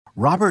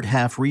Robert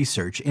Half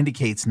research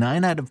indicates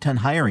 9 out of 10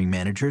 hiring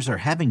managers are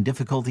having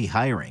difficulty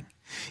hiring.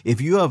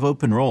 If you have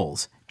open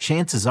roles,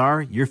 chances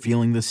are you're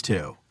feeling this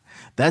too.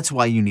 That's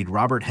why you need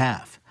Robert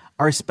Half.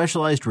 Our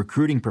specialized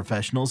recruiting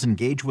professionals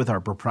engage with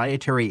our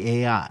proprietary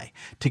AI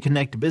to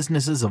connect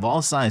businesses of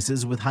all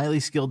sizes with highly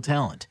skilled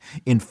talent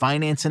in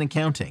finance and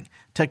accounting,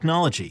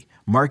 technology,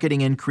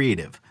 marketing and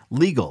creative,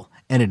 legal,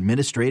 and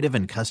administrative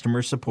and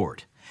customer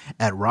support.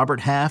 At Robert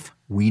Half,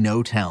 we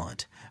know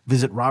talent.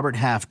 Visit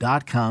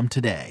roberthalf.com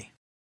today.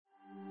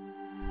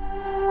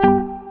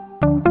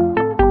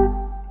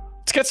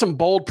 Let's get some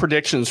bold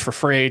predictions for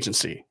free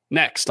agency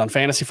next on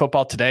Fantasy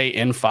Football Today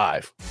in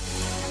 5.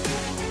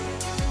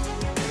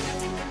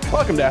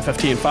 Welcome to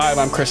FFT in 5.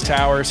 I'm Chris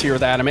Towers here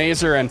with Adam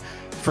Azer, and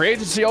free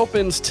agency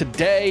opens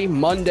today,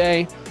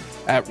 Monday,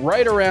 at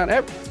right around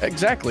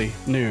exactly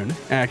noon,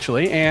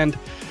 actually. And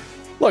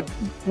look,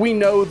 we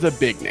know the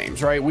big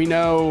names, right? We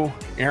know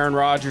Aaron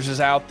Rodgers is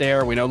out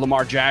there. We know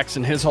Lamar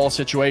Jackson, his whole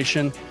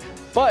situation.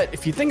 But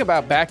if you think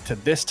about back to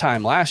this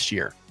time last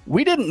year,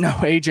 we didn't know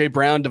A.J.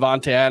 Brown,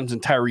 Devontae Adams,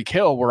 and Tyreek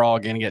Hill were all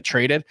going to get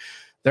traded.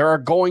 There are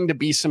going to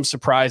be some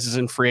surprises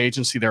in free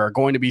agency. There are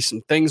going to be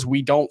some things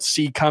we don't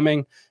see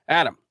coming.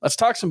 Adam, let's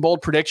talk some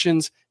bold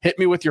predictions. Hit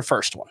me with your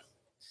first one.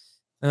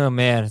 Oh,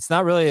 man. It's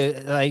not really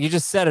like you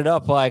just set it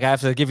up like I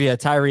have to give you a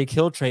Tyreek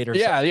Hill trade or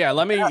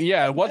something.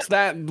 Yeah. What's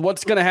that?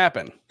 What's going to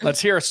happen? Let's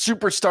hear a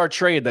superstar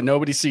trade that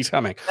nobody sees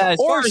coming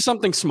or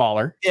something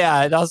smaller.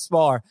 Yeah, that's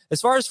smaller.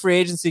 As far as free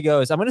agency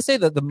goes, I'm going to say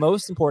that the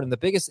most important, the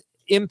biggest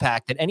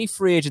impact that any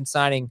free agent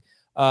signing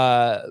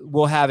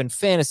will have in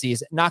fantasy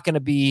is not going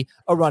to be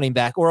a running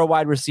back or a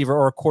wide receiver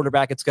or a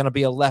quarterback. It's going to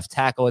be a left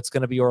tackle. It's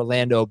going to be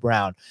Orlando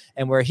Brown.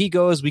 And where he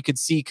goes, we could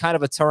see kind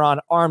of a Teron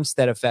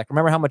Armstead effect.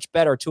 Remember how much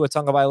better Tua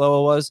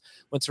Tagovailoa was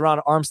when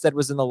Teron Armstead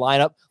was in the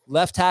lineup?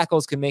 Left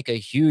tackles can make a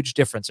huge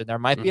difference. And there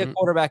might be a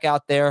quarterback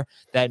out there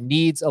that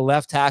needs a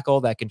left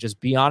tackle that can just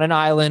be on an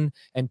island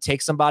and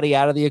take somebody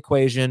out of the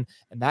equation.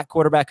 And that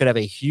quarterback could have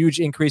a huge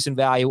increase in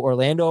value.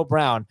 Orlando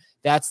Brown,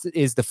 that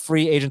is the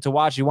free agent to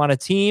watch. You want a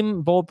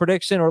team, bold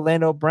prediction,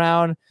 Orlando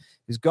Brown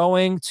is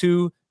going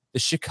to the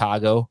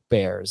Chicago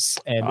Bears.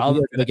 And we're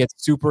going to get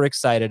super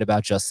excited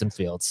about Justin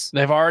Fields.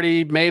 They've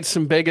already made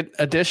some big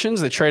additions.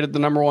 They traded the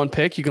number 1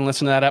 pick. You can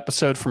listen to that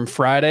episode from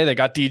Friday. They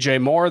got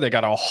DJ Moore. They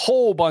got a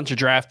whole bunch of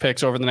draft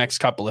picks over the next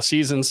couple of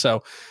seasons.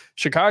 So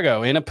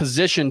Chicago in a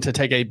position to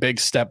take a big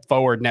step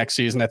forward next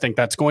season. I think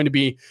that's going to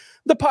be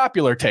the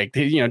popular take.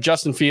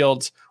 Justin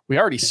Fields, we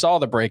already saw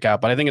the breakout,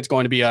 but I think it's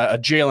going to be a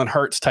Jalen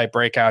Hurts type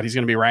breakout. He's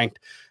going to be ranked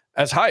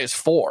as high as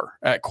 4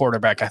 at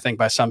quarterback, I think,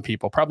 by some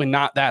people. Probably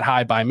not that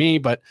high by me,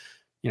 but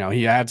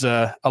he adds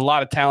a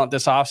lot of talent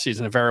this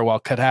offseason. It very well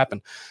could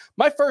happen.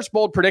 My first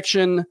bold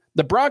prediction,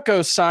 the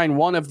Broncos sign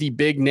one of the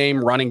big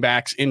name running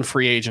backs in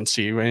free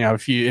agency.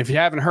 If you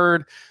haven't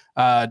heard,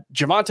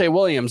 Javonte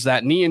Williams,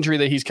 that knee injury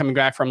that he's coming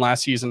back from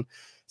last season,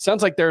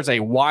 sounds like there's a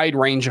wide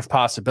range of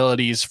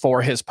possibilities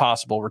for his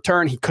possible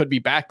return. He could be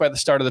back by the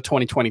start of the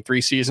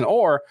 2023 season,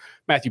 or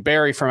Matthew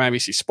Berry from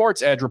NBC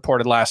Sports Edge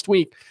reported last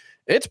week,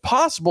 it's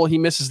possible he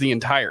misses the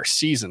entire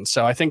season.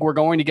 So I think we're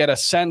going to get a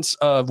sense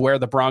of where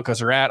the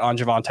Broncos are at on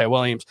Javonte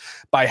Williams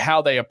by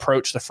how they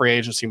approach the free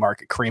agency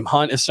market. Kareem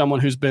Hunt is someone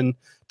who's been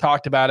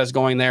talked about as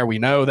going there. We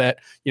know that,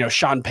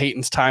 Sean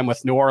Payton's time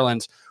with New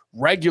Orleans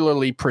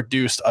regularly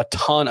produced a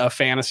ton of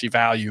fantasy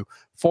value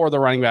for the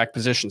running back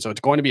position. So it's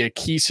going to be a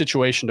key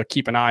situation to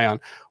keep an eye on.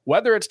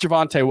 Whether it's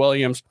Javonte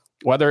Williams,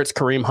 whether it's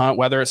Kareem Hunt,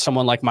 whether it's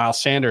someone like Miles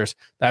Sanders,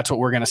 that's what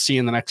we're going to see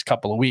in the next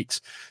couple of weeks.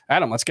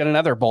 Adam, let's get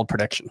another bold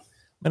prediction.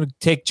 I'm going to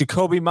take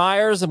Jacoby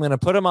Myers. I'm going to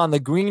put him on the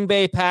Green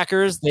Bay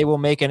Packers. They will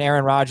make an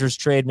Aaron Rodgers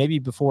trade maybe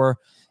before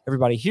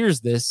everybody hears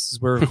this.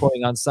 We're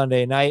recording on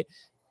Sunday night.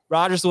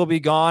 Rodgers will be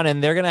gone,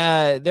 and they're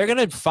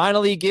gonna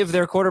finally give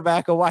their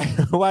quarterback a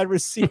wide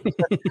receiver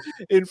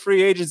in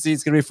free agency.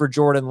 It's gonna be for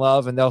Jordan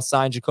Love, and they'll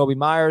sign Jacoby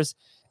Myers,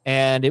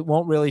 and it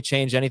won't really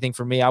change anything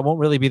for me. I won't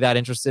really be that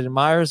interested in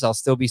Myers. I'll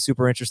still be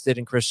super interested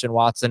in Christian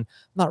Watson. I'm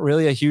not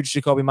really a huge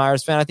Jacoby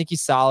Myers fan. I think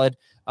he's solid.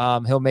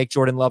 He'll make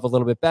Jordan Love a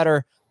little bit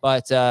better,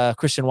 but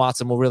Christian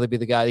Watson will really be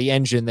the guy, the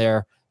engine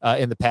there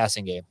in the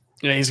passing game.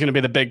 Yeah, he's going to be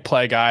the big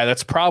play guy.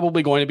 That's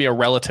probably going to be a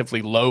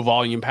relatively low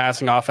volume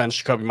passing offense.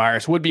 Jacoby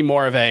Myers would be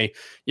more of a,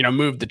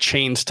 move the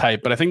chains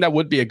type, but I think that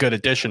would be a good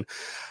addition.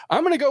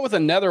 I'm going to go with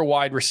another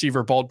wide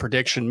receiver bold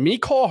prediction.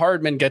 Mecole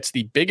Hardman gets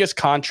the biggest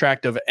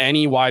contract of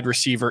any wide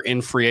receiver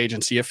in free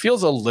agency. It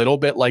feels a little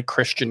bit like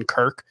Christian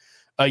Kirk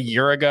a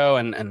year ago.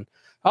 And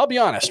I'll be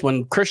honest,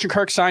 when Christian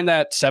Kirk signed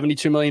that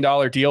 $72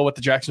 million deal with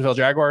the Jacksonville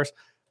Jaguars,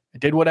 I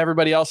did what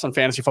everybody else on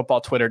fantasy football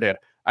Twitter did.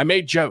 I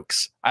made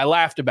jokes. I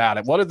laughed about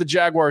it. What are the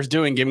Jaguars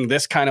doing giving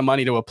this kind of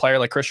money to a player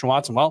like Christian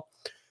Watson? Well,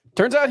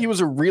 turns out he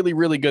was a really,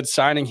 really good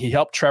signing. He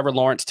helped Trevor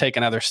Lawrence take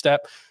another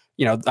step.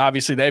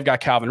 Obviously they've got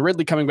Calvin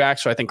Ridley coming back,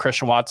 so I think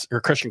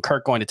Christian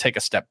Kirk going to take a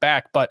step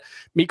back. But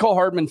Mecole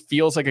Hardman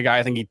feels like a guy.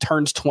 I think he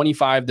turns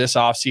 25 this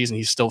offseason.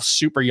 He's still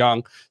super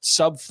young,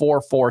 sub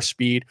 4.4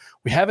 speed.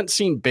 We haven't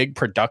seen big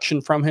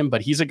production from him,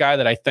 but he's a guy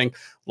that I think,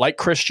 like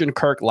Christian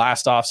Kirk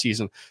last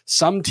offseason,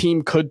 some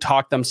team could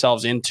talk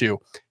themselves into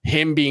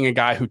him being a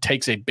guy who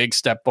takes a big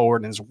step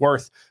forward and is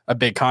worth a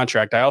big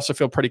contract. I also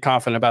feel pretty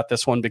confident about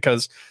this one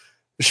because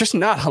there's just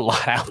not a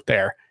lot out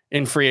there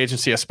in free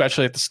agency,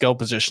 especially at the skill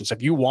positions.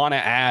 If you want to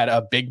add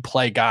a big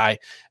play guy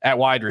at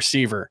wide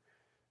receiver,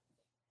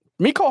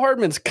 Mecole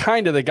Hardman's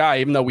kind of the guy,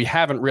 even though we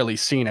haven't really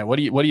seen it. What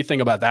do you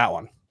think about that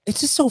one?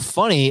 It's just so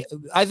funny.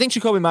 I think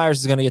Jacoby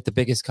Myers is going to get the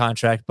biggest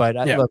contract, but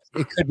look,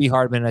 it could be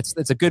Hardman.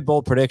 It's a good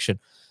bold prediction.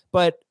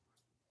 But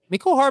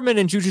Mecole Hardman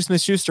and Juju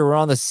Smith-Schuster were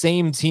on the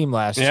same team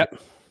last year.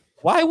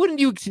 Why wouldn't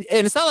you?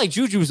 And it's not like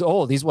Juju's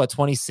old. He's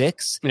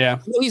 26? Yeah.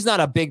 He's not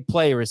a big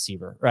play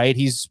receiver, right?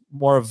 He's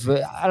more of,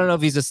 I don't know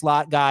if he's a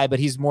slot guy, but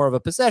he's more of a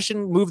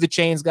possession, move the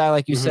chains guy,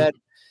 like you said,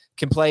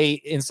 can play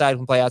inside,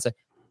 can play outside.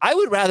 I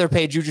would rather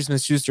pay Juju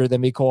Smith-Schuster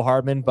than Mecole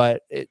Hardman,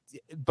 but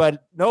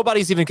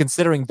nobody's even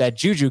considering that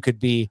Juju could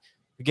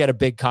get a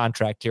big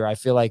contract here. I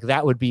feel like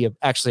that would be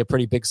actually a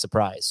pretty big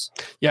surprise.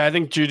 Yeah, I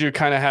think Juju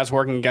kind of has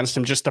working against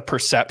him just the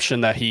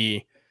perception that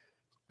he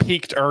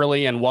peaked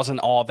early and wasn't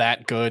all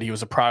that good. He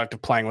was a product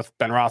of playing with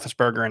Ben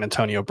Roethlisberger and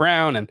Antonio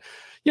Brown. And,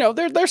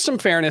 there's some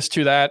fairness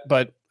to that,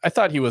 but I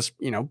thought he was,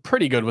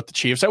 pretty good with the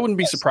Chiefs. I wouldn't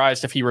be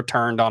surprised if he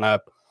returned on a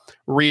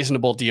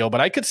reasonable deal,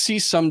 but I could see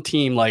some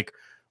team like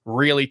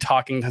really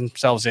talking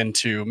themselves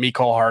into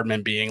Mecole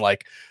Hardman being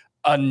like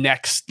a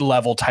next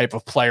level type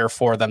of player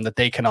for them that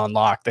they can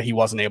unlock that he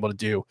wasn't able to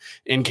do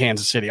in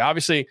Kansas City.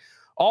 Obviously,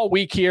 all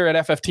week here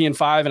at FFT and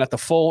 5 and at the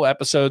full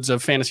episodes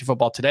of Fantasy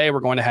Football Today,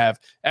 we're going to have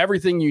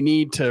everything you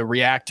need to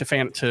react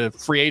to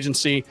free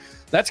agency.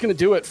 That's going to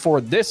do it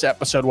for this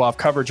episode. We'll have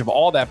coverage of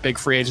all that big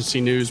free agency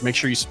news. Make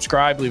sure you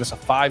subscribe, leave us a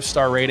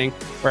 5-star rating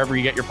wherever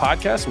you get your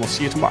podcast, and we'll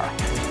see you tomorrow.